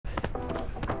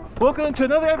Welcome to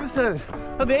another episode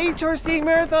of the AHRC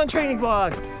Marathon Training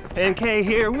Vlog. MK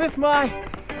here with my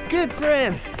good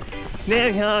friend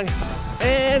Nam Hyung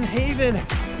and Haven.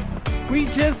 We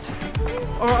just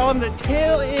are on the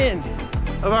tail end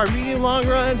of our medium long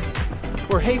run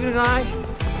where Haven and I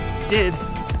did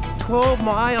 12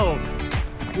 miles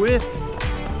with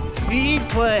speed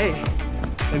play.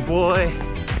 And boy,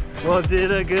 was it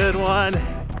a good one.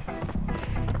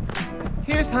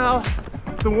 Here's how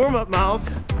the warm-up miles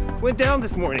went down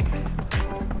this morning.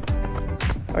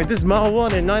 All right, this is mile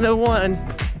 1 at 9:01.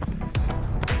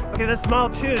 Okay, that's mile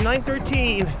 2 at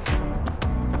 9:13.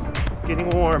 Getting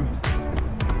warm.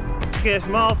 Okay, it's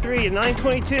mile 3 at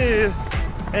 9:22.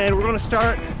 And we're gonna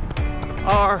start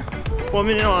our 1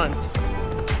 minute ons.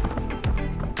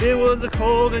 It was a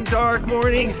cold and dark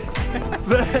morning,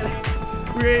 but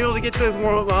we were able to get those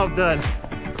warm-up miles done.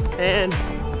 And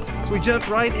we jumped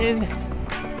right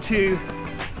into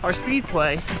our speed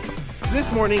play. This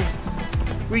morning,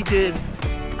 we did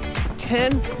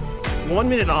 10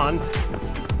 1-minute ons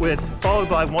followed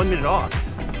by 1 minute off.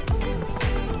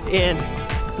 And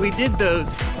we did those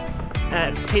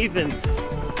at Haven's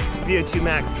VO2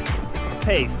 Max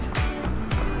pace.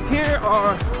 Here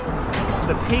are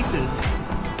the paces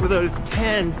for those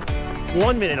 10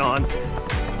 1-minute ons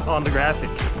on the graphic.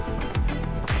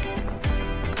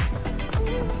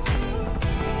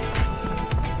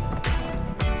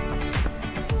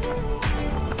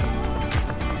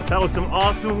 That was some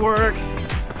awesome work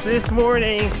this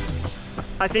morning.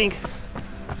 I think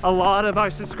a lot of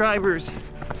our subscribers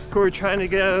who are trying to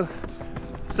go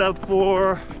sub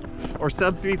 4 or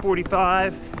sub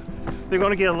 3:45, they're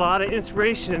going to get a lot of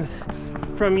inspiration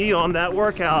from you on that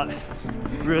workout.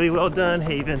 Really well done,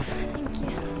 Haven. Thank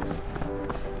you.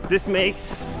 This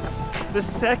makes the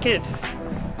second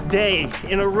day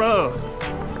in a row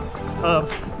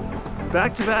of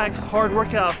back-to-back hard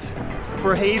workouts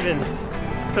for Haven.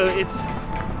 So it's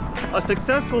a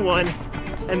successful one,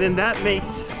 and then that makes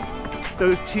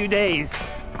those 2 days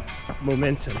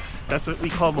momentum. That's what we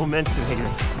call momentum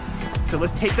here. So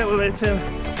let's take that momentum,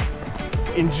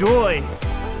 enjoy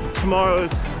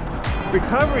tomorrow's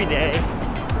recovery day,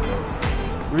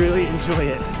 really enjoy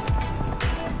it.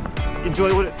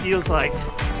 Enjoy what it feels like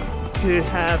to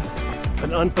have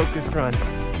an unfocused run.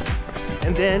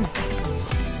 And then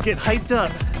get hyped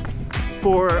up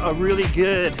for a really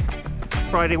good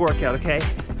Friday workout, okay?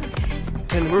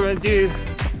 And we're gonna do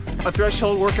a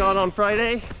threshold workout on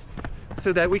Friday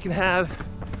so that we can have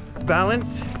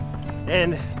balance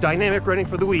and dynamic running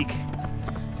for the week.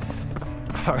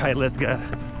 All right, let's go.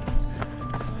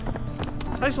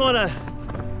 I just wanna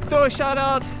throw a shout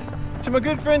out to my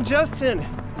good friend Justin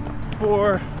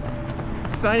for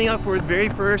signing up for his very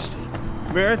first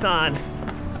marathon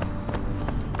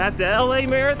at the LA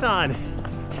Marathon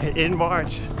in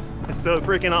March. It's so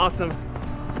freaking awesome.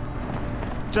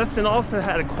 Justin also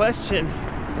had a question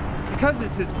because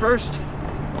it's his first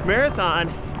marathon,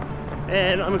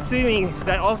 and I'm assuming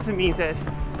that also means that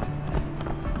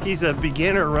he's a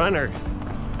beginner runner.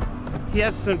 He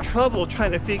had some trouble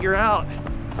trying to figure out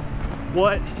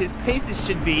what his paces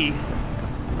should be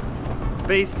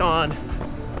based on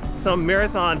some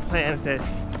marathon plans that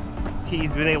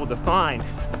he's been able to find.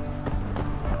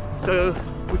 So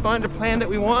we find a plan that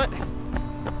we want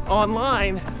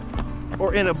online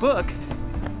or in a book.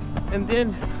 And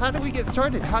then how do we get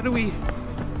started? How do we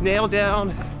nail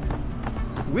down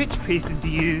which paces to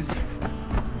use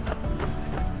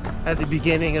at the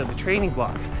beginning of the training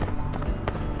block?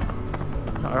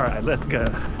 All right, let's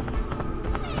go.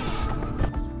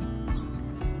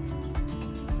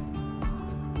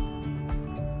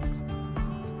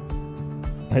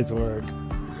 Nice work.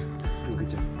 Good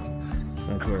job.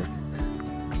 Nice work.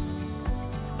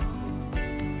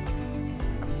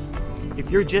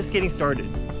 If you're just getting started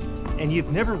and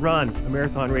you've never run a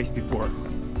marathon race before,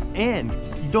 and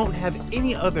you don't have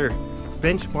any other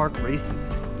benchmark races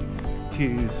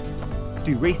to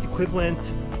do race equivalents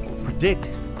or predict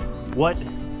what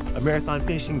a marathon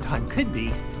finishing time could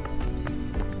be,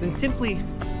 then simply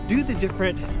do the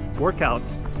different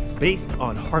workouts based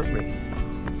on heart rate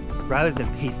rather than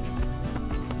paces.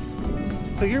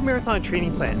 So your marathon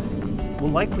training plan will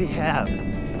likely have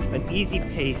an easy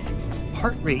pace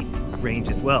heart rate range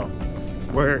as well,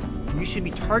 where you should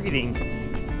be targeting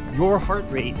your heart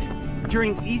rate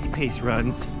during easy pace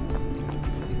runs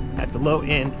at the low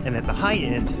end and at the high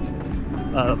end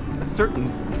of a certain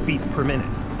beats per minute.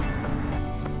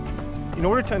 In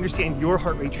order to understand your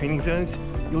heart rate training zones,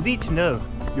 you'll need to know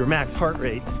your max heart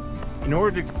rate. In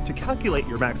order to calculate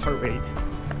your max heart rate,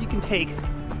 you can take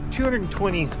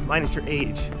 220 minus your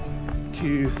age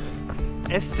to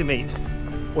estimate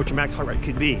what your max heart rate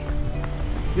could be.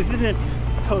 This isn't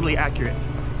totally accurate,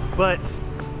 but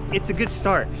it's a good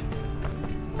start.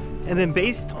 And then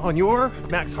based on your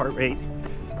max heart rate,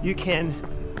 you can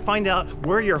find out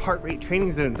where your heart rate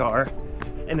training zones are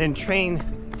and then train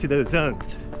to those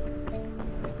zones.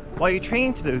 While you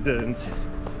train to those zones,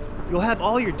 you'll have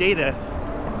all your data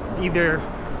either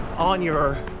on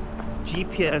your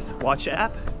GPS watch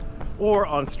app or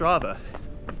on Strava.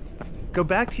 Go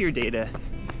back to your data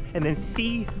and then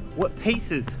see what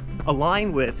paces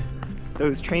align with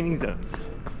those training zones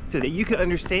so that you can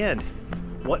understand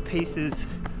what paces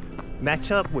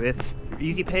match up with your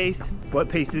easy pace, what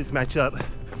paces match up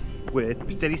with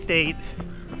your steady state,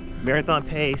 marathon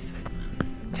pace,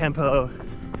 tempo,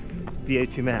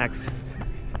 VO2 max,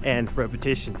 and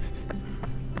repetition.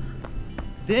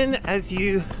 Then as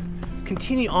you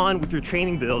continue on with your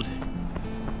training build,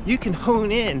 you can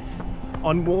hone in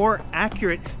on more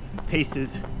accurate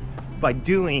paces by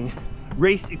doing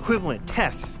race equivalent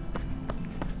tests.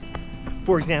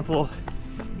 For example,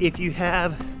 if you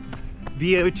have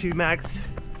VO2 max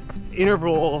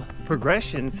interval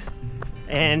progressions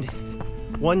and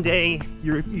one day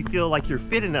you feel like you're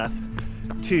fit enough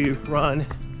to run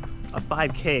a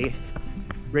 5K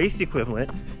race equivalent,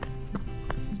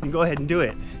 you can go ahead and do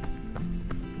it.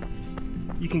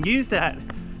 You can use that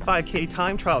 5K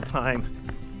time trial time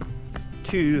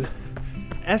to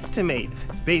estimate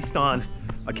based on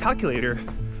a calculator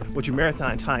what your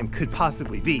marathon time could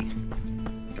possibly be.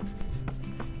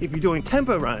 If you're doing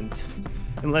tempo runs,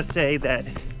 and let's say that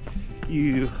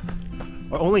you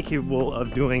are only capable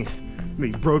of doing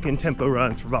maybe broken tempo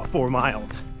runs for about 4 miles,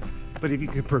 but if you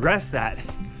could progress that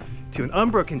to an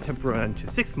unbroken tempo run to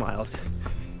 6 miles,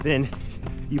 then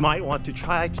you might want to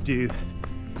try to do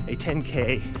a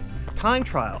 10K time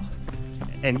trial.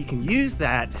 And you can use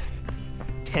that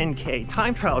 10K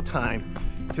time trial time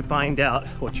to find out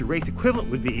what your race equivalent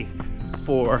would be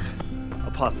for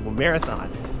a possible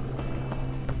marathon.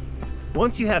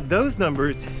 Once you have those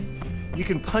numbers, you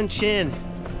can punch in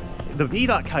the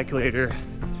VDOT calculator,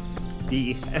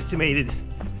 the estimated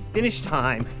finish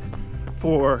time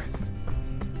for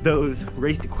those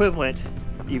race equivalent,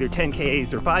 either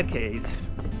 10Ks or 5Ks.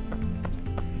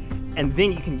 And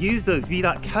then you can use those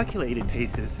VDOT calculated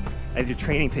paces as your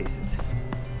training paces.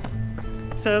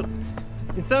 So,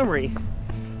 in summary,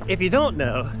 if you don't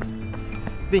know,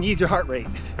 then use your heart rate.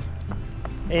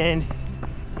 And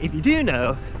if you do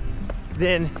know,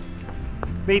 then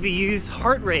maybe use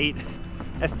heart rate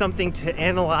as something to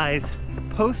analyze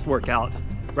post-workout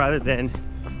rather than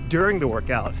during the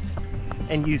workout,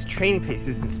 and use training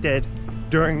paces instead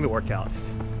during the workout.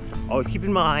 Always keep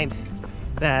in mind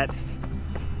that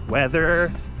weather,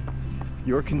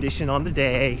 your condition on the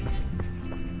day,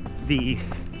 the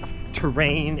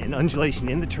terrain and undulation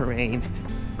in the terrain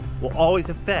will always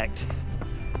affect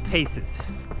paces.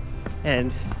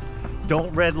 And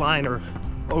don't redline or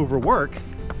overwork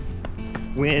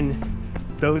when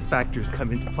those factors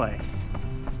come into play.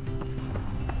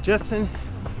 Justin,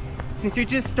 since you're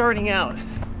just starting out,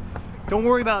 don't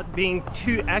worry about being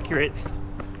too accurate.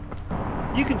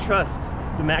 You can trust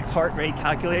the max heart rate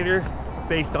calculator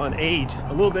based on age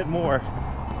a little bit more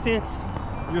since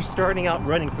you're starting out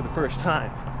running for the first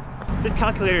time. This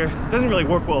calculator doesn't really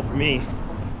work well for me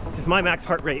since my max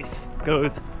heart rate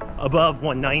goes above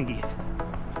 190.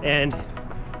 And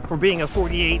for being a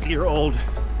 48-year-old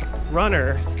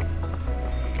runner,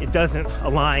 it doesn't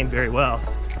align very well.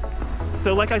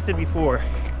 So like I said before,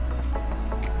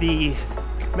 the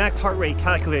max heart rate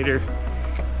calculator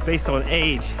based on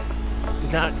age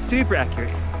is not super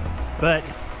accurate, but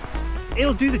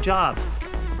it'll do the job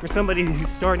for somebody who's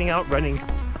starting out running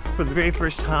for the very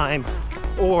first time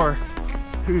or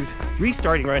who's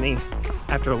restarting running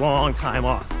after a long time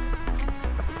off.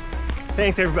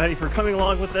 Thanks everybody for coming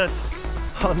along with us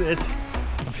on this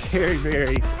very,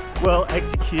 very well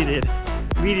executed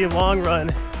medium long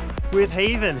run with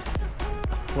Haven.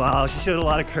 Wow, she showed a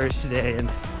lot of courage today, and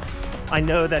I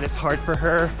know that it's hard for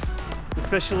her,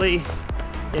 especially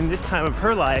in this time of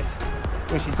her life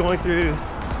when she's going through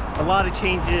a lot of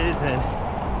changes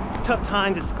and tough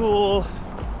times at school,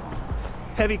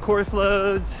 heavy course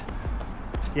loads.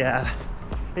 Yeah,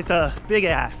 it's a big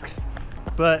ask,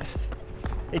 but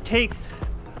it takes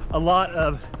a lot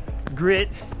of grit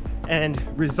and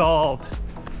resolve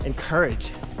and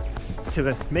courage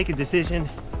to make a decision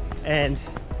and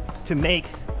to make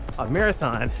a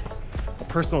marathon a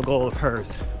personal goal of hers.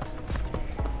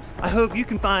 I hope you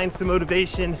can find some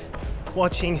motivation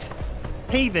watching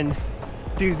Haven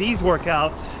do these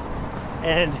workouts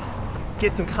and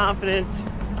get some confidence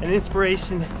and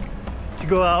inspiration to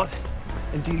go out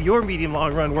and do your medium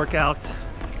long run workouts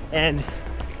and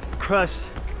crush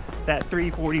that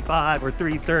 3:45 or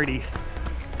 3:30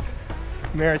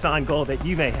 marathon goal that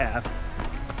you may have.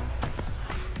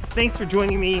 Thanks for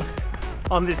joining me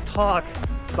on this talk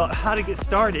about how to get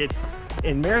started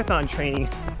in marathon training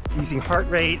using heart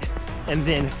rate and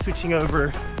then switching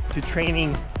over to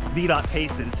training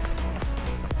PACES.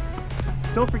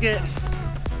 Don't forget,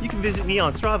 you can visit me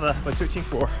on Strava by searching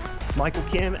for Michael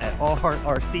Kim at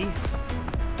AHRC,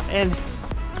 and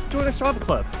join our Strava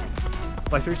club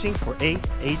by searching for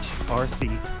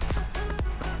AHRC.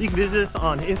 You can visit us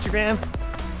on Instagram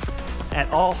at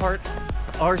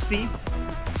AHRC.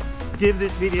 Give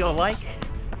this video a like,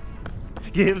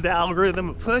 give the algorithm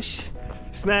a push,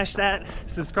 smash that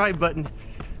subscribe button,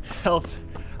 helps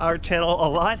our channel a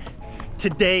lot.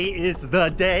 Today is the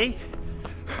day.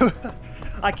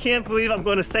 I can't believe I'm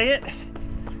going to say it,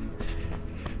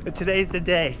 but today's the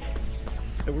day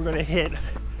that we're going to hit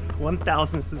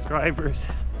 1,000 subscribers.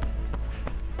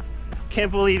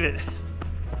 Can't believe it.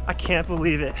 I can't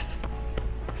believe it.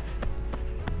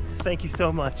 Thank you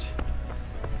so much.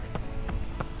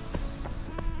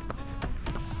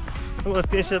 I'm going to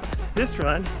finish up this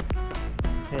run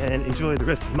and enjoy the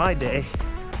rest of my day.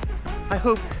 I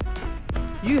hope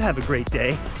you have a great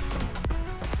day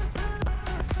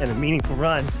and a meaningful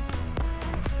run.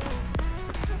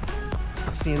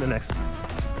 I'll see you in the next one.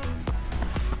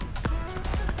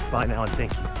 Bye now and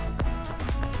thank you.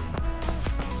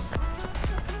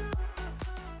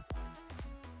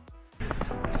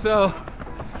 So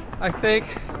I think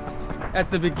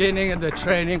at the beginning of the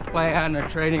training plan or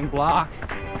training block,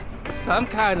 some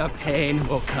kind of pain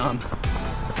will come.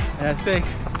 And I think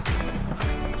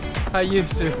I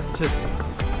used to just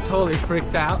totally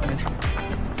freaked out and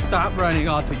stop running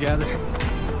altogether.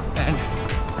 And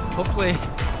hopefully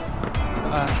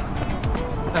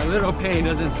that little pain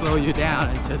doesn't slow you down,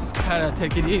 and just kind of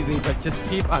take it easy, but just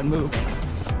keep on moving.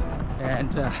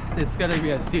 And it's going to be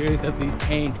a series of these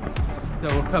pain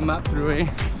that will come up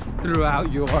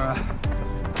throughout your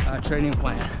training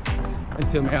plan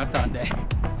until marathon day.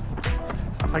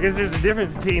 I guess there's a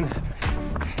difference between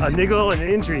a niggle and an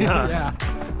injury, huh? Yeah,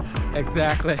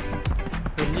 exactly.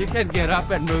 If you can get up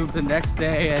and move the next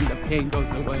day and the pain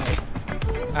goes away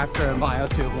after a mile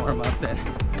to warm up, then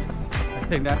I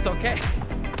think that's okay.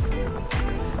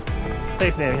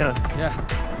 Thanks, Danny, huh? Yeah.